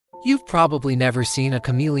You've probably never seen a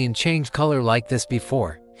chameleon change color like this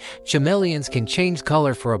before. Chameleons can change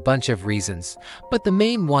color for a bunch of reasons, but the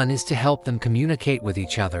main one is to help them communicate with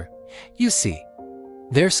each other. You see,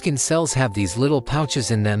 their skin cells have these little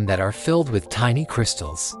pouches in them that are filled with tiny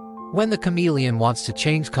crystals. When the chameleon wants to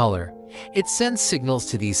change color, it sends signals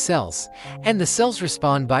to these cells, and the cells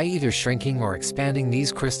respond by either shrinking or expanding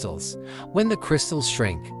these crystals. When the crystals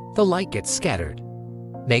shrink, the light gets scattered,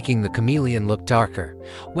 making the chameleon look darker.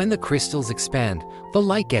 When the crystals expand, the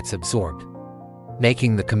light gets absorbed,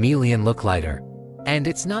 making the chameleon look lighter. And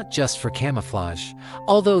it's not just for camouflage,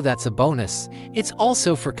 although that's a bonus, it's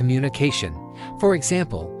also for communication. For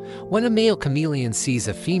example, when a male chameleon sees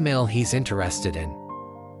a female he's interested in,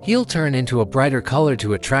 he'll turn into a brighter color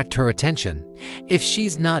to attract her attention. If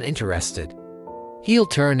she's not interested, he'll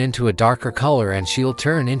turn into a darker color and she'll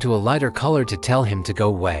turn into a lighter color to tell him to go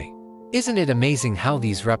away. Isn't it amazing how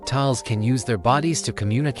these reptiles can use their bodies to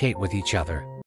communicate with each other?